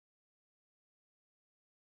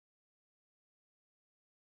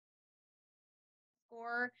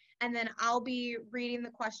score, and then I'll be reading the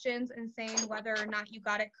questions and saying whether or not you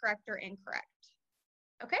got it correct or incorrect.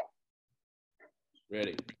 Okay?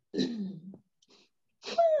 Ready. Woo!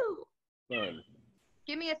 Fun.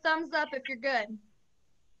 Give me a thumbs up if you're good.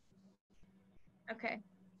 Okay.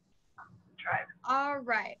 All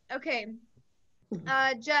right. Okay.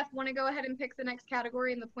 Jeff, want to go ahead and pick the next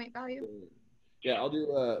category and the point value? Yeah, I'll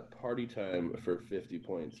do party time for 50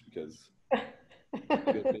 points because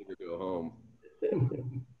good neighbor go home.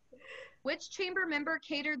 Which chamber member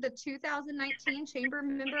catered the 2019 Chamber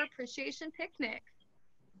Member Appreciation Picnic?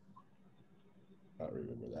 I don't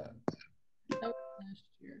remember that. That was last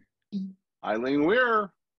year. Eileen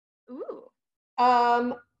Weir. Ooh.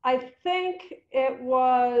 I think it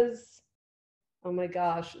was, oh my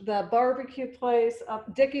gosh, the barbecue place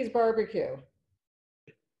up Dickey's Barbecue.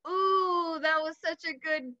 Ooh, that was such a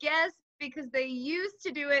good guess because they used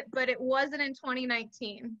to do it, but it wasn't in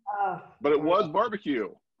 2019. But it was barbecue.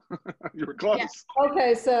 You were close. Yes.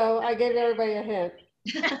 Okay, so I gave everybody a hint.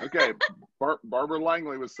 Okay, Barbara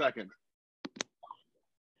Langley was second.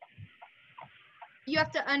 You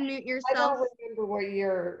have to unmute I yourself. don't remember what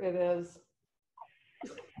year it is.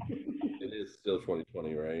 It is still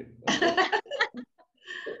 2020, right?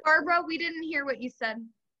 Barbara, we didn't hear what you said.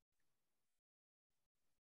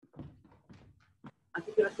 I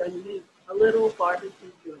think I said a little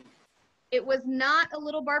barbecue joint. It was not a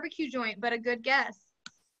little barbecue joint, but a good guess.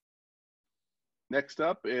 Next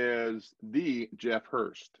up is the Jeff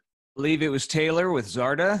Hurst. Believe it was Taylor with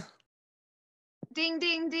Zarda. Ding,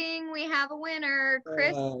 ding, ding. We have a winner.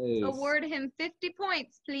 Chris, Nice. award him 50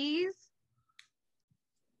 points, please.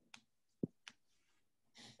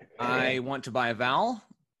 I want to buy a vowel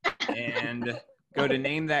and go to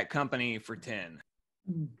name that company for 10.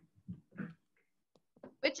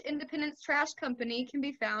 Which Independence Trash Company can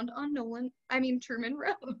be found on Truman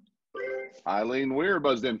Road? Eileen Weir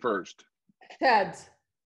buzzed in first. Ted's.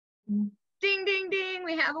 Ding, ding, ding.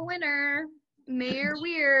 We have a winner. Mayor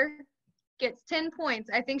Weir gets 10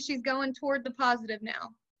 points. I think she's going toward the positive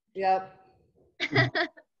now. Yep.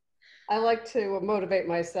 I like to motivate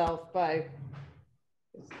myself by,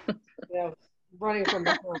 running from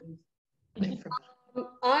behind.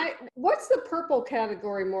 What's the purple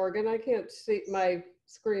category, Morgan? I can't see, my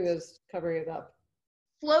screen is covering it up.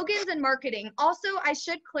 Slogans and marketing. Also, I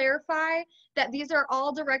should clarify that these are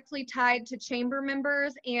all directly tied to chamber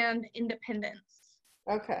members and independents.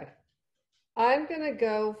 Okay. I'm going to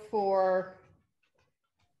go for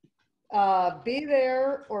be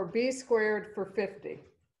there or be squared for 50.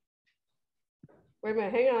 Wait a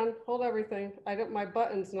minute, hang on, hold everything. My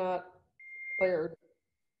button's not cleared.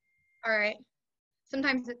 All right.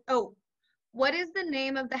 Sometimes, what is the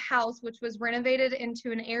name of the house which was renovated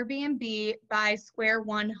into an Airbnb by Square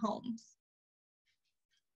One Homes?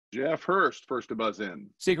 Jeff Hurst, first to buzz in.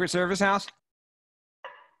 Secret Service House?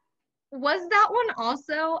 Was that one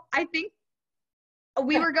also? I think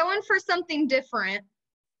we were going for something different.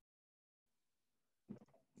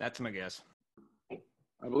 That's my guess.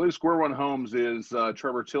 I believe Square One Homes is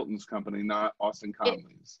Trevor Tilton's company, not Austin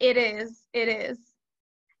Conley's. It is. It is.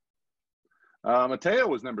 Mateo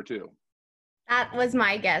was number 2. That was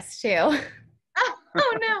my guess too.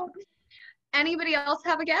 Oh no. Anybody else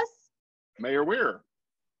have a guess? Mayor Weir.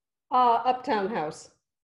 Uptown House.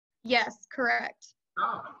 Yes, correct.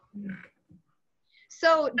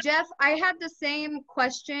 So Jeff, I had the same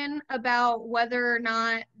question about whether or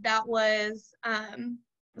not that was,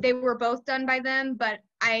 they were both done by them, but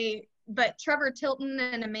Trevor Tilton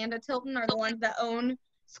and Amanda Tilton are the ones that own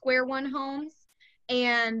Square One Homes,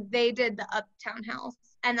 and they did the Uptown House.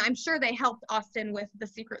 And I'm sure they helped Austin with the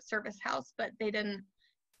Secret Service house, but they didn't,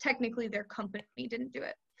 technically their company didn't do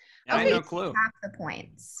it. I had no clue. Half the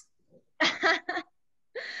points.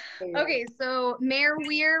 Okay, so Mayor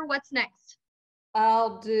Weir, what's next?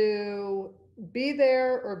 I'll do be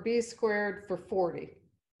there or be squared for 40.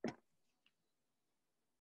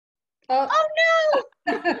 Oh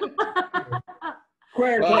no!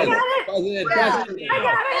 Square. I got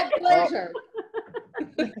it. Pleasure.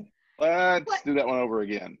 Let's do that one over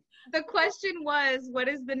again. The question was, what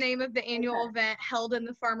is the name of the annual event held in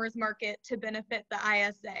the farmers market to benefit the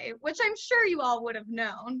ISA? Which I'm sure you all would have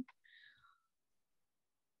known.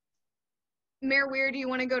 Mayor Weir, do you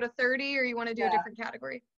want to go to 30 or you want to do a different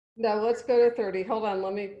category? No, let's go to 30. Hold on,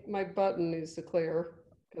 my button needs to clear.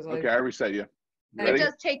 Okay, I reset you. It Ready?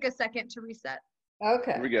 does take a second to reset.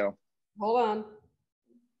 Okay. Here we go. Hold on.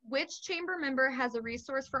 Which chamber member has a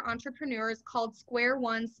resource for entrepreneurs called Square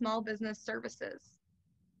One Small Business Services?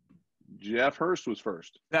 Jeff Hurst was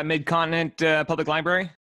first. That Mid-Continent Public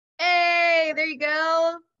Library? Hey, there you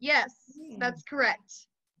go. Yes, that's correct.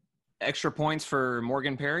 Extra points for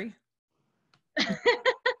Morgan Perry.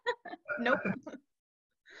 Nope.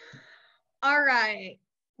 All right.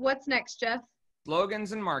 What's next, Jeff?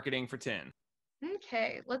 Slogans and marketing for 10.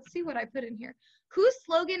 Okay, let's see what I put in here. Whose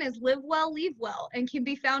slogan is Live Well, Leave Well and can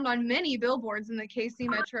be found on many billboards in the KC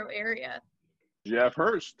metro area? Jeff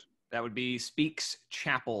Hurst. That would be Speaks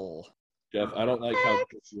Chapel. Jeff, I don't like how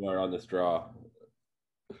good you are on this draw.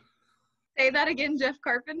 Say that again, Jeff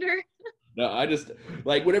Carpenter. No, I just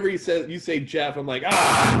like whenever you say Jeff, I'm like,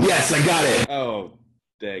 yes, I got it. Oh,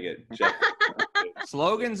 dang it, Jeff.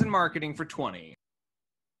 Slogans and marketing for 20.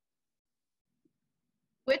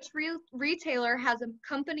 Which retailer has a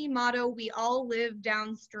company motto, "We all live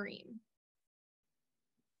downstream"?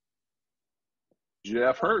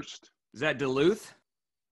 Jeff Hurst. Is that Duluth?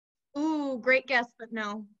 Ooh, great guess, but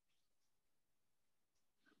no.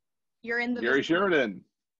 You're in the Gary vicinity. Sheridan.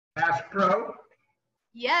 Bass Pro.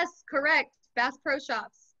 Yes, correct. Bass Pro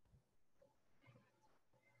Shops.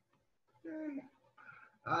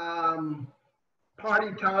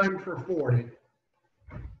 Party time for 40.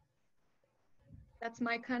 That's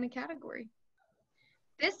my kind of category.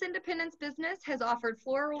 This independence business has offered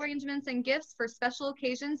floral arrangements and gifts for special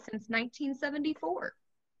occasions since 1974.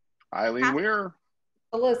 Eileen Weir.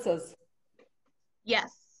 Alyssa's.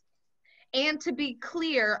 Yes. And to be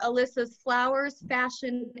clear, Alyssa's Flowers,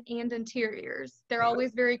 Fashion, and Interiors. They're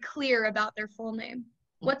always very clear about their full name.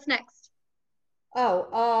 What's next? Oh,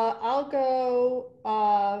 I'll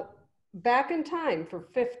go Back in Time for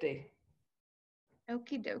 50.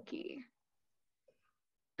 Okie dokie.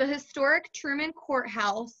 The historic Truman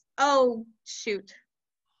Courthouse. Oh, shoot.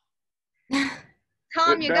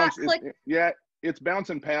 Tom, you got clicked. Yeah, it's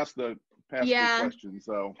bouncing past the Yeah. question.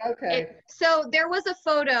 So Okay. So there was a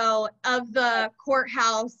photo of the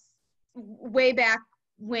courthouse way back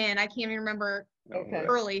when, I can't even remember, Okay.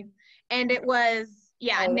 early. And it was,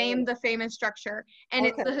 Oh, name the famous structure. And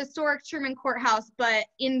it's the historic Truman Courthouse, but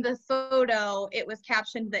in the photo, it was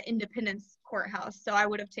captioned the Independence Courthouse. So I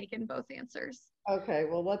would have taken both answers. Okay,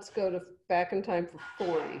 well, let's go to Back in Time for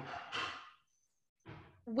 40.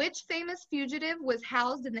 Which famous fugitive was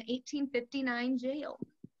housed in the 1859 jail?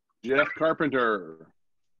 Jeff Carpenter.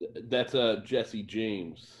 That's Jesse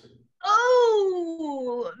James.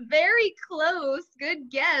 Oh, very close. Good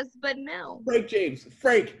guess, but no. Frank James.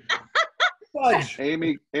 Frank. Fudge.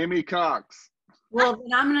 Amy Cox. Well,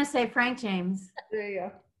 then I'm going to say Frank James. There you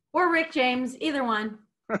go. Or Rick James, either one.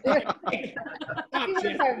 He went by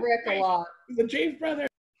Rick a lot. The James brother.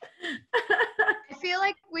 I feel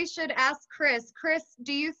like we should ask Chris. Chris,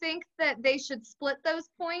 do you think that they should split those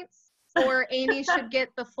points or Amy should get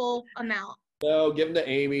the full amount? No, give him to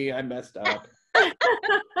Amy. I messed up. I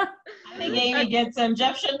think Amy gets him.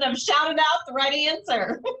 Jeff shouldn't have shouted out the right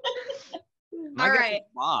answer. My All guess right. is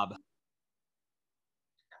Bob.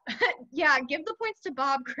 Yeah, give the points to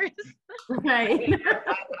Bob, Chris. Right.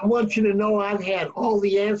 I want you to know I've had all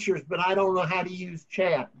the answers, but I don't know how to use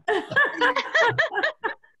chat.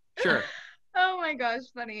 Sure. Oh my gosh,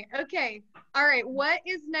 funny. Okay. All right. What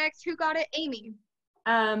is next? Who got it? Amy.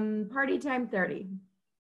 Party time 30.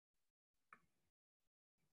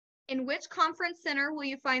 In which conference center will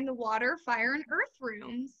you find the water, fire, and earth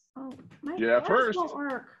rooms? Oh, my Jeff glasses Hurst. won't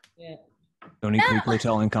work. Tony Creek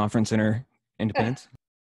Hotel and Conference Center, Independence.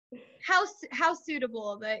 How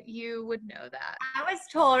suitable that you would know that. I was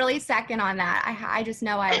totally second on that. I just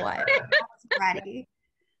know I was. I was ready.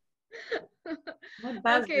 My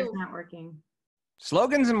buzzer Okay. is not working.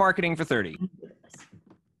 Slogans and marketing for 30.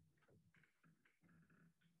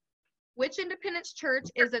 Which Independence church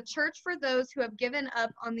is a church for those who have given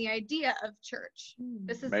up on the idea of church?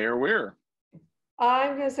 This is, Mayor Weir.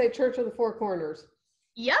 I'm going to say Church of the Four Corners.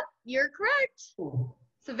 yep, you're correct.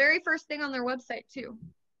 It's the very first thing on their website too.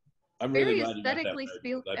 I'm Very really glad you got that aesthetically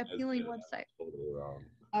right. That is appealing good. website. Totally wrong.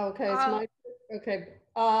 Okay, it's my,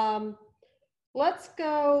 okay. Let's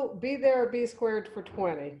go Be There or Be Squared for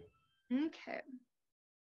 20. Okay.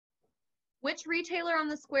 Which retailer on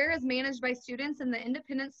the square is managed by students in the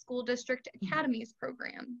Independence School District Academies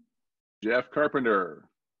program? Jeff Carpenter.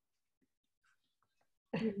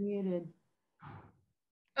 You're muted.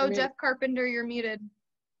 Oh, Muted. Jeff Carpenter, you're muted.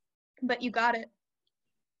 But you got it.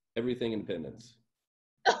 Everything Independence.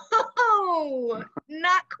 Oh,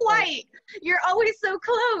 not quite. You're always so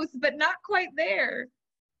close, but not quite there.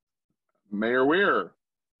 Mayor Weir.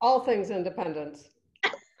 All Things Independence.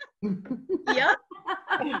 Yep.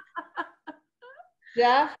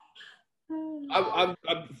 Jeff, I'm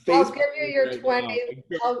I'll Facebook give you your right 20.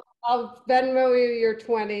 now. I'll Venmo you your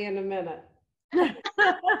 20 in a minute.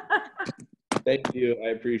 Thank you. I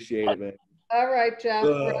appreciate it, man. All right, Jeff.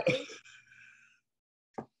 Ugh. ready?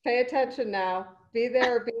 Pay attention now. Be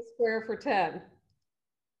there or be square for 10.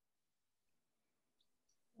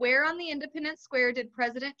 Where on the Independence Square did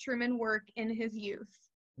President Truman work in his youth?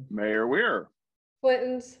 Mayor Weir.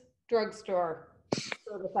 Clinton's drugstore.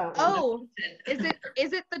 Soda fountain. Oh, is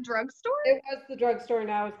it the drugstore? It was the drugstore,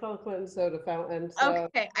 now it's called Clinton's Soda Fountain. So.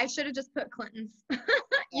 Okay, I should have just put Clinton's.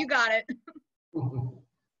 You got it.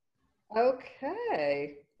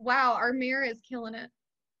 Okay. Wow, our mayor is killing it.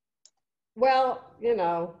 Well, you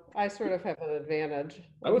know, I sort of have an advantage.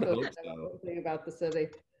 I would So hope that's so. one thing about the city.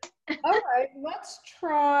 All right, let's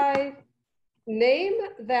try name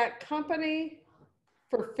that company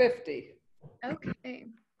for 50. Okay,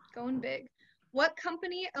 going big. What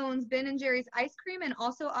company owns Ben and Jerry's ice cream and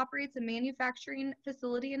also operates a manufacturing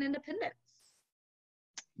facility in Independence?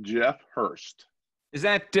 Jeff Hurst. Is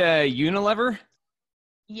that Unilever?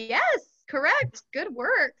 Yes, correct. Good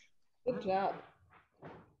work. Good job.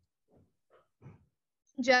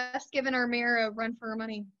 Jeff's giving our mayor a run for her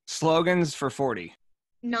money. Slogans for 40.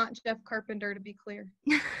 Not Jeff Carpenter, to be clear.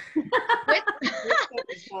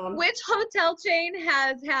 Um, Which hotel chain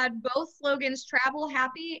has had both slogans travel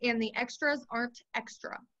happy and the extras aren't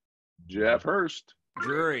extra? Jeff Hurst.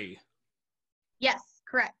 Drury. Yes,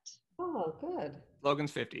 correct. Oh, good.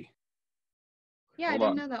 Slogans 50. Yeah, Hold I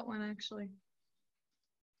on. didn't know that one actually.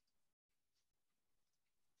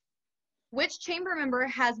 Which chamber member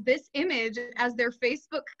has this image as their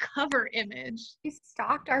Facebook cover image? You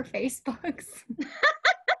stalked our Facebooks.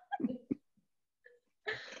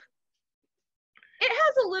 It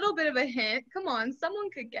has a little bit of a hint. Come on,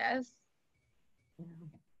 someone could guess.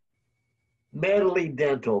 Medley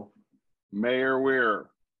Dental. Mayor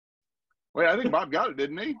Weir. Wait, I think Bob got it,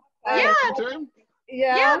 didn't he? Yeah. Too?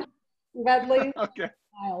 Yeah. Medley. Okay.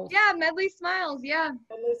 Yeah, Medley Smiles. Yeah.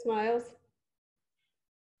 Medley Smiles.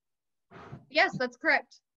 Yes, that's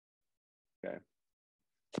correct.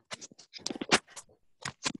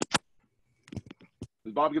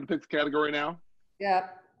 Is Bob going to pick the category now? Yeah.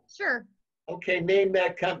 Sure. Okay, name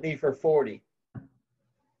that company for 40.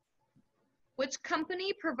 Which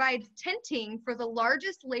company provides tenting for the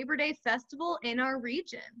largest Labor Day festival in our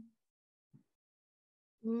region?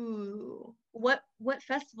 Ooh, what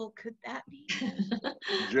festival could that be?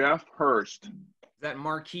 Jeff Hurst. Is that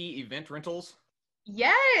Marquee Event Rentals?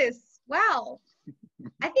 Yes. Wow.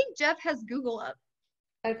 I think Jeff has Google up.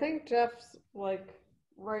 I think Jeff's like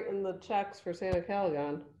writing the checks for Santa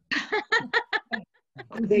Calgon.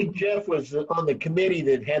 I think Jeff was on the committee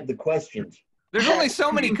that had the questions. There's only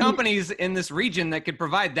so many companies in this region that could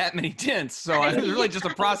provide that many tents, so it's really just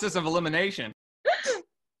a process of elimination.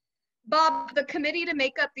 Bob, the committee to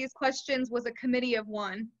make up these questions was a committee of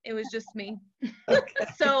one. It was just me. Okay.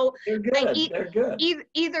 So They're good. They're good.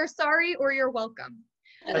 either sorry or you're welcome.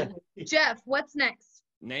 Jeff, what's next?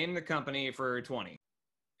 Name the company for 20.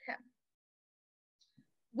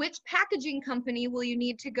 Which packaging company will you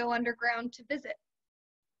need to go underground to visit?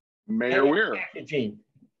 Mayor Weir. Packaging.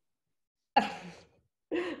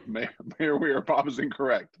 Mayor Weir. Bob is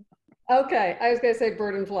incorrect. Okay, I was gonna say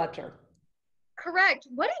Bird and Fletcher. Correct.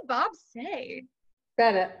 What did Bob say?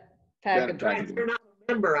 Bennett Bennett packaging. Packaging. They're not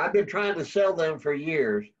a member. I've been trying to sell them for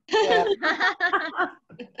years. Yeah.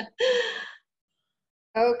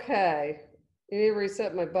 Okay, you need to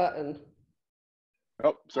reset my button.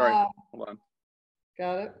 Oh, sorry. Uh, Hold on.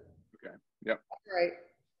 Got it? Okay. Yep. All right.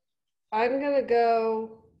 I'm gonna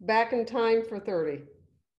go back in time for 30.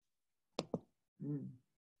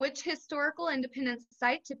 Which historical independence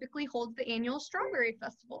site typically holds the annual Strawberry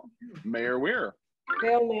Festival? Mayor Weir.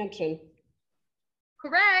 Vale Mansion.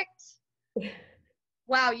 Correct.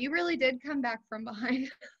 Wow, you really did come back from behind.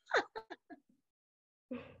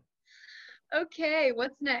 Okay,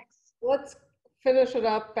 what's next? Let's finish it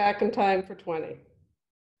up back in time for 20.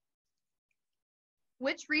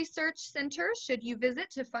 Which research center should you visit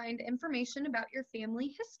to find information about your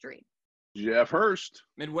family history? Jeff Hurst.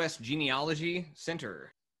 Midwest Genealogy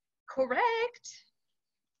Center. Correct.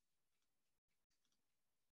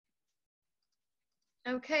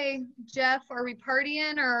 Okay, Jeff, are we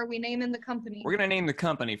partying or are we naming the company? We're going to name the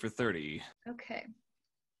company for 30. Okay.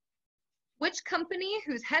 Which company,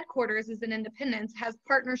 whose headquarters is in Independence, has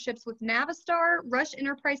partnerships with Navistar, Rush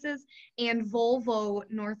Enterprises, and Volvo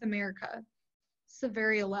North America? It's a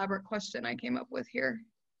very elaborate question I came up with here.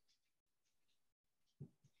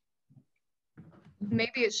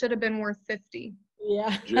 Maybe it should have been worth 50.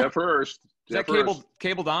 Yeah. Jeff Hurst. Is that Jeff Hurst.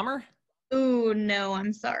 Cable Dahmer? Ooh, no,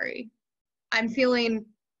 I'm sorry. I'm feeling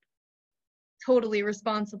totally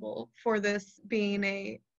responsible for this being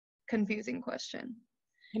a confusing question.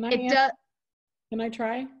 Can I, It does. can I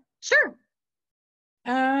try? Sure.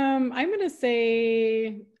 I'm gonna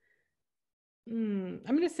say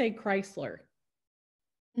Chrysler.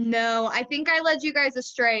 No, I think I led you guys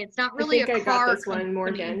astray. It's not I really think a I car got this one, company.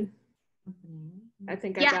 Morgan. I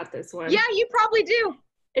think I Yeah. got this one. Yeah, you probably do.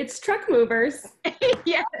 It's Truck Movers.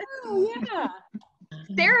 Yeah. Oh, yeah.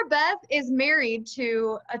 Sarah Beth is married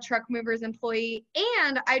to a Truck Movers employee.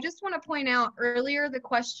 And I just want to point out earlier the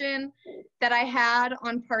question that I had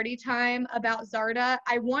on Party Time about Zarda.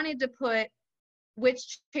 I wanted to put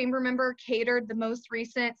which chamber member catered the most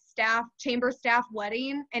recent chamber staff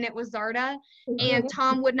wedding, and it was Zarda. And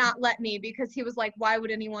Tom would not let me because he was like, why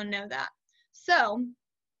would anyone know that? So.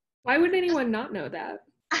 Why would anyone not know that?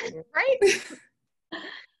 Right?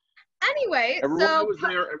 Anyway, Everyone so.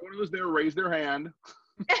 who was there raised their hand.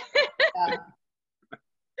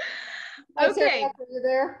 Okay. Were you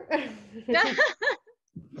there?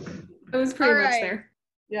 I was pretty All much right. there.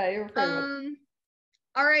 Yeah, you were pretty much.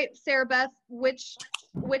 All right, Sarah Beth, which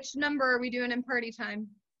number are we doing in Party Time?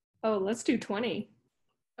 Oh, let's do 20.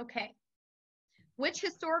 Okay. Which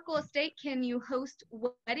historical estate can you host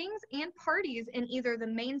weddings and parties in either the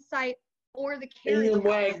main site or the carriage Ian house?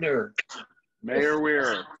 Wagner. Mayor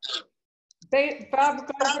Weir. Bob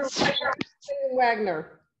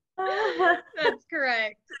Wagner. That's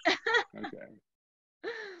correct. Okay.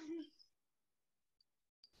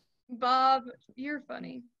 Bob, you're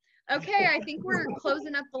funny. Okay, I think we're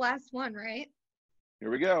closing up the last one, right? Here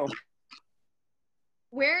we go.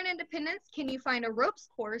 Where in Independence can you find a ropes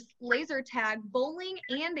course, laser tag, bowling,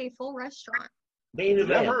 and a full restaurant? Main Jeff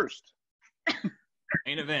event. Hurst.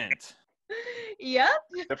 Main event. Yep.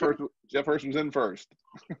 Jeff Hurst was in first.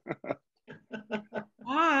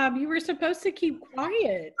 Bob, you were supposed to keep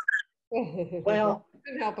quiet. Well,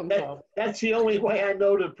 Couldn't help himself. that's the only way I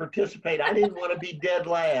know to participate. I didn't want to be dead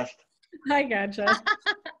last. I gotcha.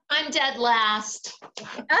 I'm dead last.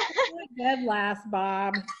 Dead last,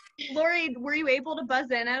 Bob. Lori, were you able to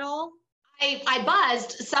buzz in at all? I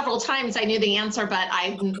buzzed several times. I knew the answer, but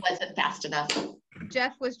I wasn't fast enough.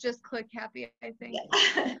 Jeff was just click happy, I think.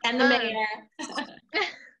 And the mayor.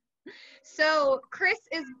 So Chris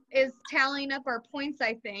is tallying up our points,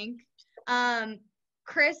 I think.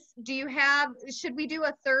 Chris, should we do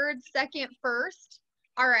a third, second, first?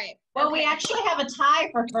 All right. Well, okay. we actually have a tie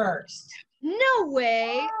for first. No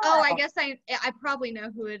way. Oh, I guess I probably know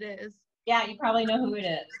who it is. Yeah, you probably know who it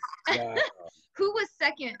is. Who was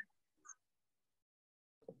second?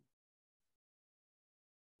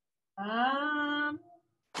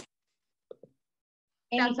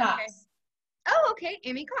 Amy That's Cox. okay. Oh, okay,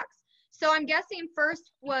 Amy Cox. So I'm guessing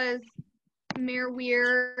first was Mayor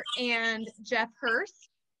Weir and Jeff Hurst.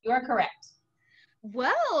 You are correct.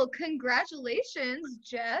 Well, congratulations,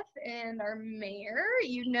 Jeff and our mayor.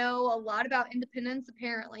 You know a lot about Independence,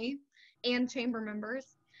 apparently, and chamber members.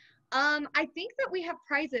 I think that we have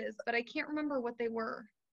prizes, but I can't remember what they were.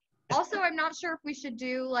 Also, I'm not sure if we should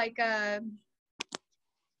do like a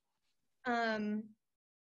tiebreaker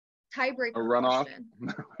A runoff. question.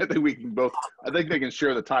 I think we can both. I think they can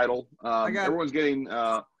share the title. got- Everyone's getting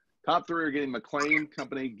top three are getting McLean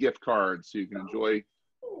Company gift cards, so you can enjoy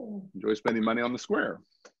spending money on the square.